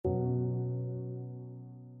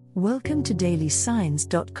Welcome to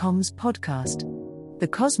dailysigns.com's podcast. The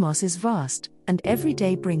cosmos is vast, and every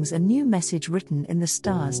day brings a new message written in the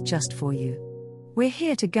stars just for you. We're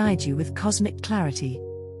here to guide you with cosmic clarity.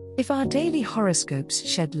 If our daily horoscopes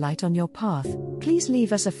shed light on your path, please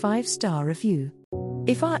leave us a 5-star review.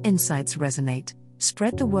 If our insights resonate,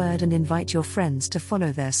 spread the word and invite your friends to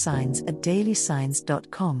follow their signs at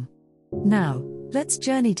dailysigns.com. Now, let's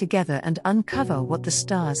journey together and uncover what the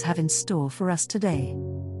stars have in store for us today.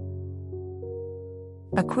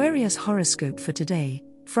 Aquarius horoscope for today,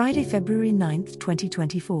 Friday, February 9th,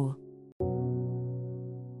 2024.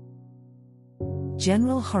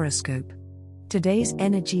 General horoscope. Today's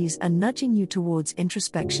energies are nudging you towards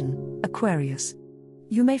introspection, Aquarius.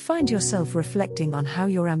 You may find yourself reflecting on how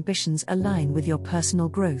your ambitions align with your personal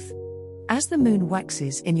growth. As the moon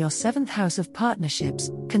waxes in your 7th house of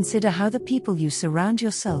partnerships, consider how the people you surround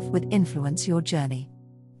yourself with influence your journey.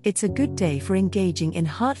 It's a good day for engaging in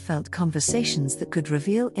heartfelt conversations that could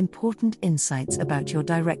reveal important insights about your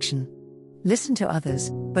direction. Listen to others,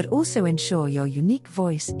 but also ensure your unique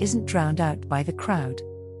voice isn't drowned out by the crowd.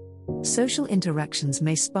 Social interactions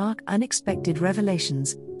may spark unexpected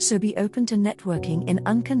revelations, so be open to networking in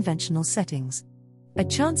unconventional settings. A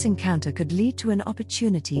chance encounter could lead to an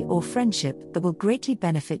opportunity or friendship that will greatly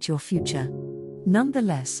benefit your future.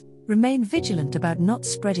 Nonetheless, remain vigilant about not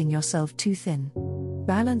spreading yourself too thin.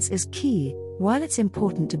 Balance is key. While it's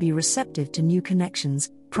important to be receptive to new connections,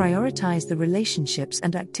 prioritize the relationships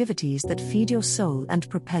and activities that feed your soul and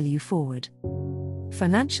propel you forward.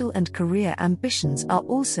 Financial and career ambitions are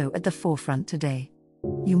also at the forefront today.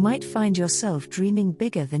 You might find yourself dreaming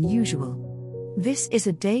bigger than usual. This is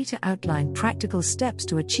a day to outline practical steps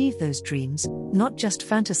to achieve those dreams, not just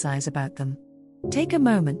fantasize about them. Take a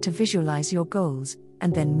moment to visualize your goals,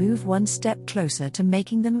 and then move one step closer to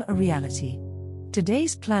making them a reality.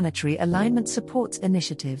 Today's planetary alignment supports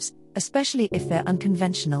initiatives, especially if they're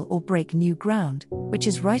unconventional or break new ground, which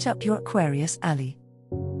is right up your Aquarius alley.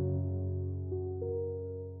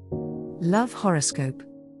 Love horoscope.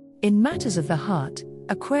 In matters of the heart,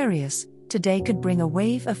 Aquarius, today could bring a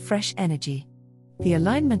wave of fresh energy. The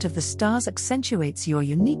alignment of the stars accentuates your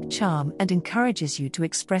unique charm and encourages you to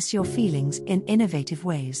express your feelings in innovative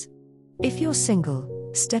ways. If you're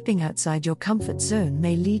single, stepping outside your comfort zone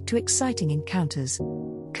may lead to exciting encounters.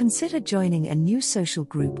 Consider joining a new social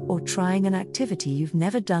group or trying an activity you've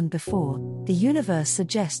never done before. The universe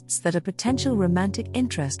suggests that a potential romantic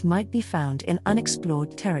interest might be found in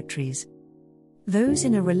unexplored territories. Those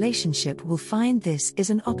in a relationship will find this is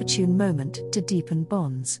an opportune moment to deepen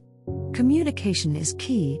bonds. Communication is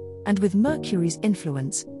key, and with Mercury's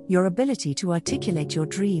influence, your ability to articulate your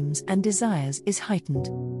dreams and desires is heightened.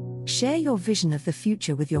 Share your vision of the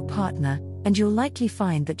future with your partner, and you'll likely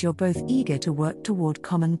find that you're both eager to work toward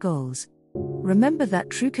common goals. Remember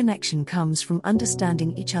that true connection comes from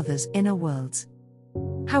understanding each other's inner worlds.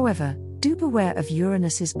 However, do beware of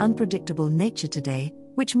Uranus's unpredictable nature today,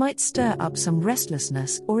 which might stir up some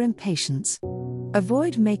restlessness or impatience.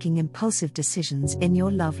 Avoid making impulsive decisions in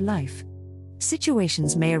your love life.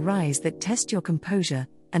 Situations may arise that test your composure,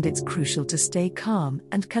 and it's crucial to stay calm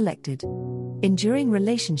and collected. Enduring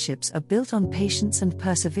relationships are built on patience and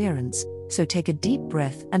perseverance, so take a deep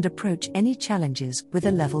breath and approach any challenges with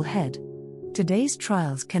a level head. Today's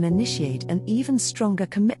trials can initiate an even stronger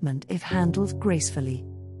commitment if handled gracefully.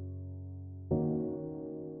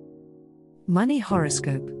 Money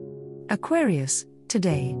horoscope. Aquarius,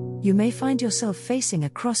 today, you may find yourself facing a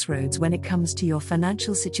crossroads when it comes to your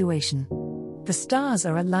financial situation. The stars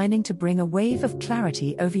are aligning to bring a wave of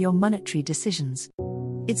clarity over your monetary decisions.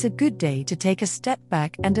 It's a good day to take a step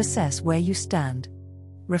back and assess where you stand.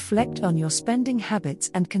 Reflect on your spending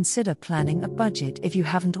habits and consider planning a budget if you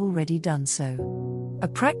haven't already done so. A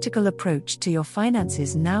practical approach to your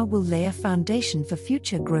finances now will lay a foundation for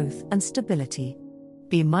future growth and stability.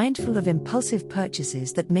 Be mindful of impulsive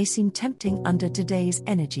purchases that may seem tempting under today's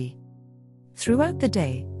energy. Throughout the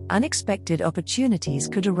day, unexpected opportunities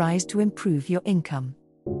could arise to improve your income.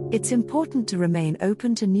 It's important to remain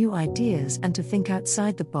open to new ideas and to think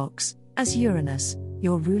outside the box, as Uranus,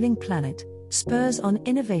 your ruling planet, spurs on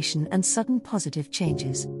innovation and sudden positive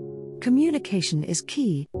changes. Communication is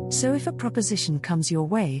key, so if a proposition comes your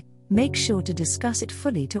way, make sure to discuss it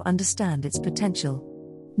fully to understand its potential.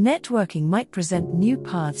 Networking might present new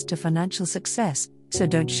paths to financial success, so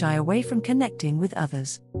don't shy away from connecting with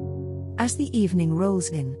others. As the evening rolls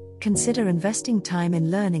in, consider investing time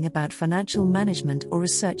in learning about financial management or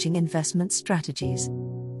researching investment strategies.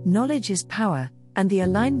 Knowledge is power, and the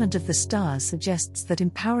alignment of the stars suggests that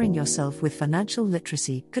empowering yourself with financial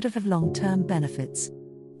literacy could have long-term benefits.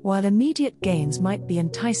 While immediate gains might be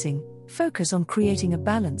enticing, Focus on creating a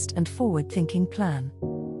balanced and forward-thinking plan.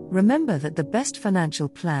 Remember that the best financial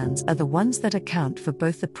plans are the ones that account for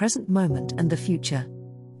both the present moment and the future.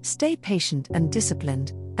 Stay patient and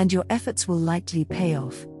disciplined, and your efforts will likely pay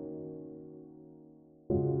off.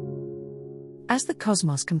 As the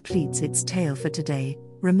cosmos completes its tale for today,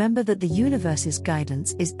 remember that the universe's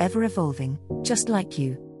guidance is ever evolving, just like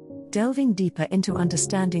you. Delving deeper into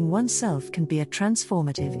understanding oneself can be a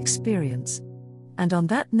transformative experience. And on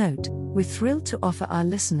that note, we're thrilled to offer our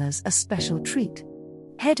listeners a special treat.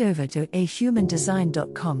 Head over to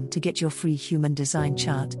ahumandesign.com to get your free human design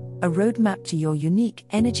chart, a roadmap to your unique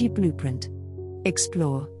energy blueprint.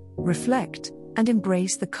 Explore, reflect, and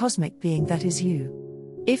embrace the cosmic being that is you.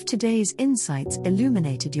 If today's insights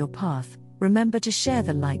illuminated your path, remember to share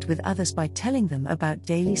the light with others by telling them about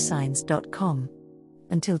dailysigns.com.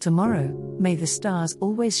 Until tomorrow, may the stars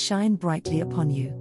always shine brightly upon you.